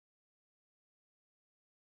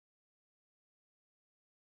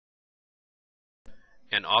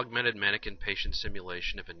An augmented mannequin patient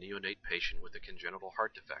simulation of a neonate patient with a congenital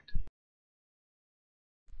heart defect.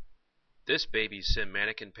 This BabySIM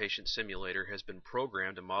mannequin patient simulator has been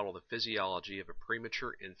programmed to model the physiology of a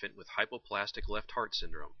premature infant with hypoplastic left heart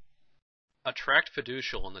syndrome. A tracked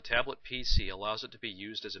fiducial on the tablet PC allows it to be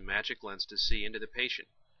used as a magic lens to see into the patient.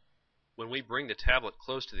 When we bring the tablet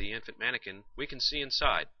close to the infant mannequin, we can see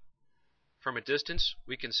inside. From a distance,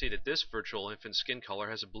 we can see that this virtual infant's skin color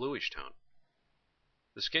has a bluish tone.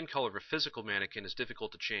 The skin color of a physical mannequin is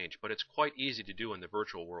difficult to change, but it's quite easy to do in the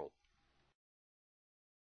virtual world.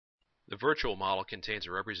 The virtual model contains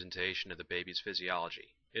a representation of the baby's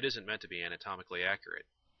physiology. It isn't meant to be anatomically accurate.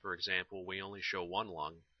 For example, we only show one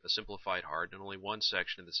lung, a simplified heart, and only one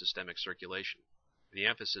section of the systemic circulation. The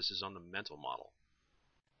emphasis is on the mental model.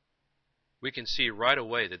 We can see right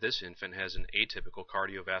away that this infant has an atypical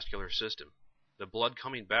cardiovascular system. The blood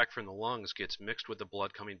coming back from the lungs gets mixed with the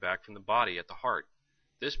blood coming back from the body at the heart.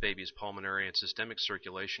 This baby's pulmonary and systemic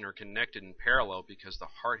circulation are connected in parallel because the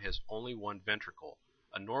heart has only one ventricle.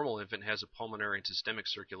 A normal infant has a pulmonary and systemic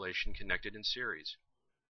circulation connected in series.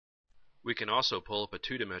 We can also pull up a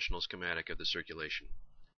two-dimensional schematic of the circulation.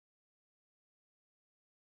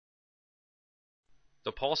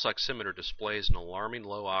 The pulse oximeter displays an alarming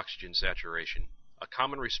low oxygen saturation. A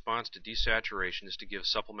common response to desaturation is to give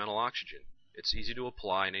supplemental oxygen. It's easy to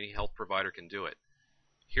apply and any health provider can do it.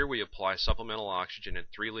 Here we apply supplemental oxygen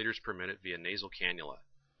at 3 liters per minute via nasal cannula.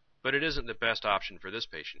 But it isn't the best option for this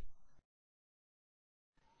patient.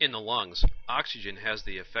 In the lungs, oxygen has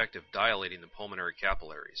the effect of dilating the pulmonary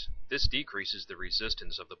capillaries. This decreases the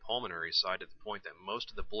resistance of the pulmonary side to the point that most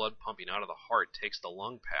of the blood pumping out of the heart takes the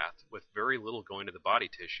lung path with very little going to the body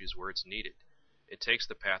tissues where it's needed. It takes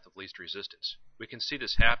the path of least resistance. We can see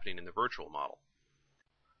this happening in the virtual model.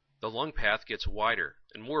 The lung path gets wider,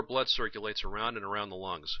 and more blood circulates around and around the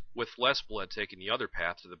lungs, with less blood taking the other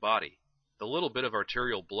path to the body. The little bit of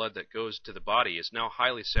arterial blood that goes to the body is now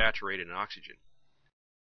highly saturated in oxygen.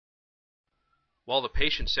 While the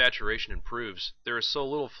patient's saturation improves, there is so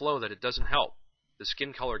little flow that it doesn't help. The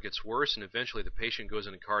skin color gets worse and eventually the patient goes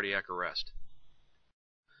into cardiac arrest.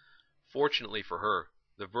 Fortunately for her,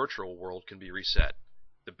 the virtual world can be reset.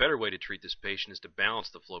 The better way to treat this patient is to balance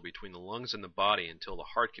the flow between the lungs and the body until the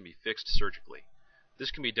heart can be fixed surgically.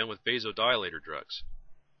 This can be done with vasodilator drugs.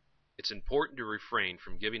 It's important to refrain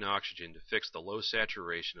from giving oxygen to fix the low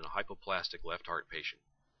saturation in a hypoplastic left heart patient.